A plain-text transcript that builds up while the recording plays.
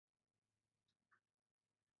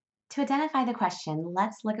To identify the question,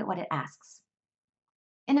 let's look at what it asks.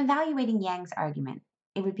 In evaluating Yang's argument,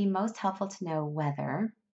 it would be most helpful to know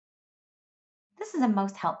whether this is a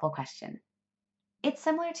most helpful question. It's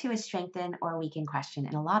similar to a strengthen or weaken question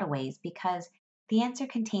in a lot of ways because the answer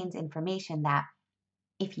contains information that,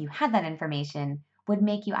 if you had that information, would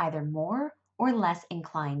make you either more or less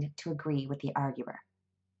inclined to agree with the arguer.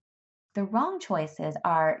 The wrong choices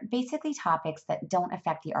are basically topics that don't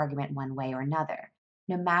affect the argument one way or another,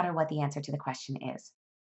 no matter what the answer to the question is.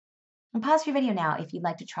 And pause your video now if you'd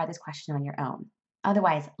like to try this question on your own.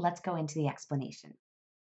 Otherwise, let's go into the explanation.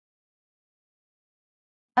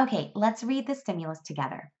 Okay, let's read the stimulus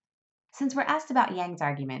together. Since we're asked about Yang's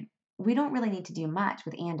argument, we don't really need to do much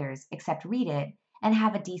with Anders except read it and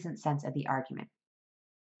have a decent sense of the argument.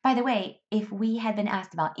 By the way, if we had been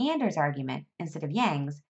asked about Anders' argument instead of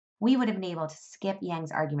Yang's, we would have been able to skip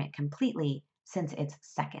Yang's argument completely since it's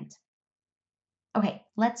second. Okay,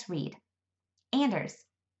 let's read. Anders.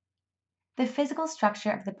 The physical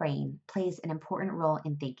structure of the brain plays an important role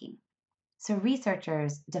in thinking. So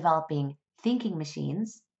researchers developing thinking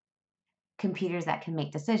machines, computers that can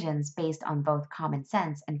make decisions based on both common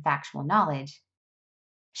sense and factual knowledge,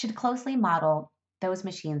 should closely model those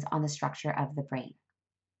machines on the structure of the brain.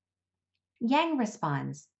 Yang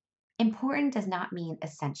responds, important does not mean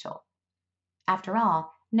essential. After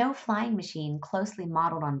all, no flying machine closely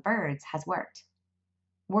modeled on birds has worked.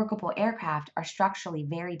 Workable aircraft are structurally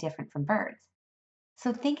very different from birds.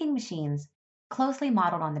 So thinking machines, closely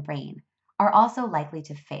modeled on the brain, are also likely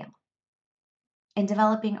to fail. In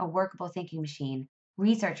developing a workable thinking machine,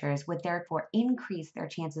 researchers would therefore increase their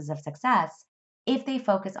chances of success if they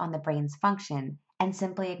focus on the brain's function and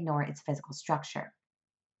simply ignore its physical structure.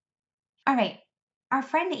 All right, our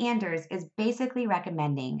friend Anders is basically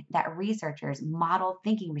recommending that researchers model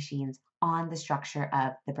thinking machines on the structure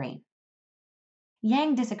of the brain.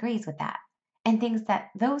 Yang disagrees with that and thinks that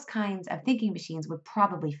those kinds of thinking machines would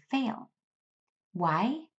probably fail.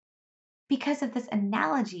 Why? Because of this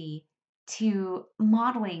analogy to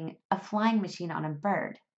modeling a flying machine on a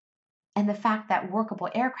bird and the fact that workable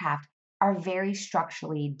aircraft are very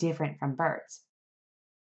structurally different from birds.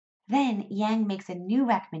 Then Yang makes a new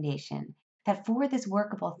recommendation that for this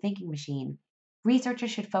workable thinking machine,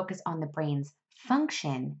 researchers should focus on the brain's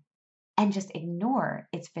function and just ignore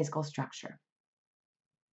its physical structure.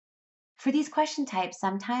 For these question types,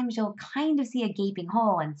 sometimes you'll kind of see a gaping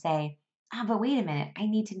hole and say, but wait a minute, I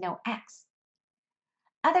need to know X.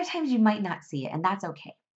 Other times you might not see it, and that's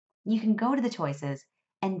okay. You can go to the choices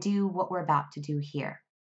and do what we're about to do here.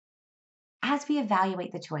 As we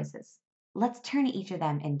evaluate the choices, let's turn each of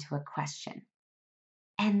them into a question.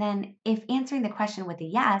 And then if answering the question with a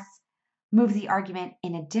yes moves the argument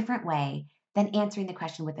in a different way than answering the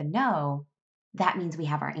question with a no, that means we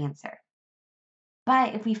have our answer.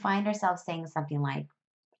 But if we find ourselves saying something like,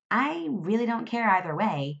 I really don't care either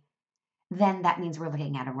way, then that means we're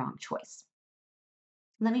looking at a wrong choice.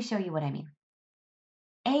 Let me show you what I mean.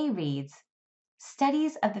 A reads,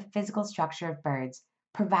 studies of the physical structure of birds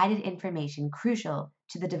provided information crucial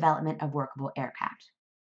to the development of workable aircraft.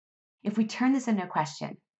 If we turn this into a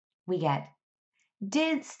question, we get,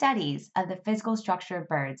 did studies of the physical structure of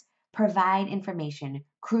birds provide information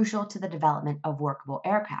crucial to the development of workable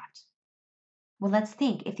aircraft? Well, let's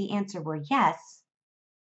think if the answer were yes,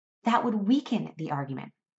 that would weaken the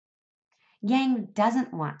argument. Yang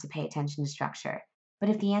doesn't want to pay attention to structure, but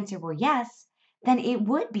if the answer were yes, then it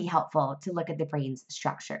would be helpful to look at the brain's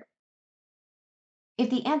structure. If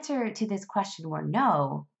the answer to this question were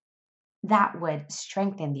no, that would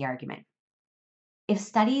strengthen the argument. If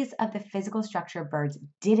studies of the physical structure of birds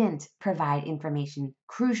didn't provide information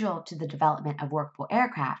crucial to the development of workable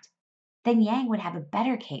aircraft, then Yang would have a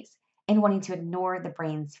better case in wanting to ignore the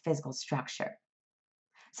brain's physical structure.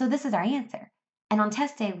 So this is our answer. And on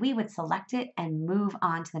test day, we would select it and move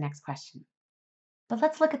on to the next question. But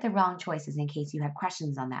let's look at the wrong choices in case you have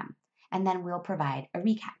questions on them, and then we'll provide a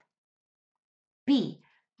recap. B,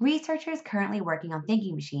 researchers currently working on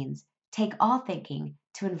thinking machines take all thinking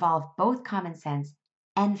to involve both common sense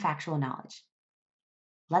and factual knowledge.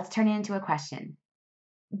 Let's turn it into a question.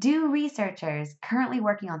 Do researchers currently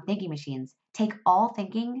working on thinking machines take all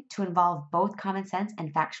thinking to involve both common sense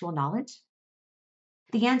and factual knowledge?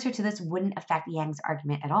 The answer to this wouldn't affect Yang's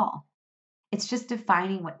argument at all. It's just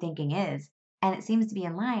defining what thinking is, and it seems to be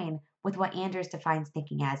in line with what Anders defines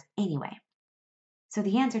thinking as anyway. So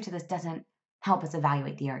the answer to this doesn't help us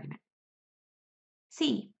evaluate the argument.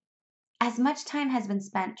 C, as much time has been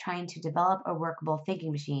spent trying to develop a workable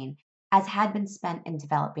thinking machine as had been spent in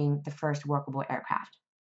developing the first workable aircraft.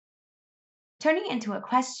 Turning it into a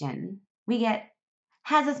question, we get,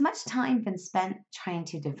 Has as much time been spent trying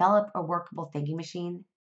to develop a workable thinking machine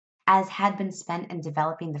as had been spent in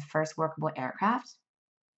developing the first workable aircraft?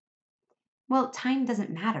 Well, time doesn't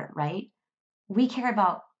matter, right? We care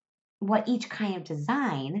about what each kind of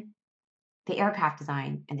design, the aircraft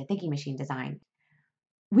design and the thinking machine design,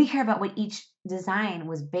 we care about what each design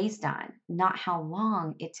was based on, not how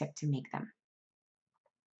long it took to make them.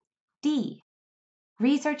 D.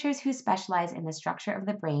 Researchers who specialize in the structure of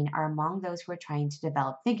the brain are among those who are trying to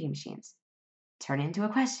develop thinking machines. Turn it into a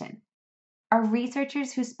question. Are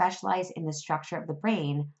researchers who specialize in the structure of the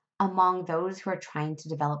brain among those who are trying to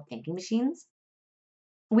develop thinking machines?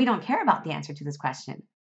 We don't care about the answer to this question.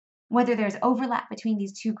 Whether there's overlap between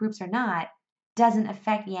these two groups or not doesn't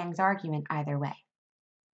affect Yang's argument either way.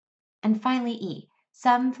 And finally, E.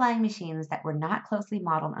 Some flying machines that were not closely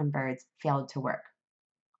modeled on birds failed to work.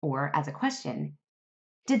 Or, as a question,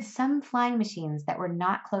 did some flying machines that were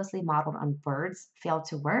not closely modeled on birds fail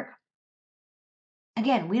to work?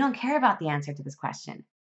 Again, we don't care about the answer to this question.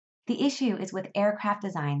 The issue is with aircraft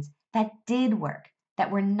designs that did work, that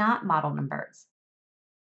were not modeled on birds.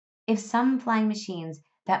 If some flying machines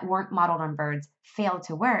that weren't modeled on birds failed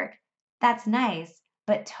to work, that's nice,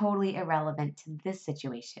 but totally irrelevant to this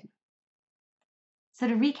situation. So,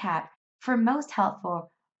 to recap, for most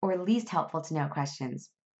helpful or least helpful to know questions,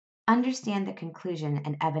 understand the conclusion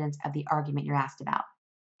and evidence of the argument you're asked about,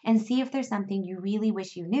 and see if there's something you really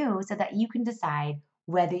wish you knew so that you can decide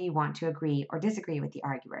whether you want to agree or disagree with the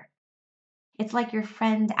arguer. It's like your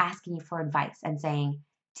friend asking you for advice and saying,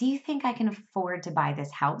 "Do you think I can afford to buy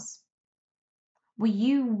this house?" Well,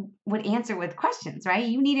 you would answer with questions, right?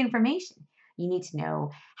 You need information. You need to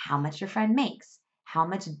know how much your friend makes, how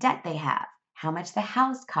much debt they have, how much the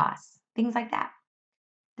house costs, things like that.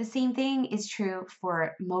 The same thing is true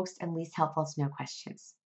for most and least helpful to know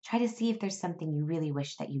questions. Try to see if there's something you really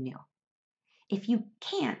wish that you knew. If you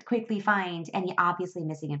can't quickly find any obviously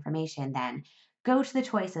missing information, then go to the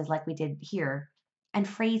choices like we did here and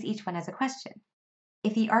phrase each one as a question.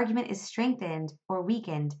 If the argument is strengthened or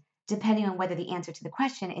weakened, depending on whether the answer to the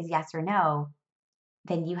question is yes or no,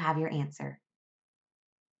 then you have your answer.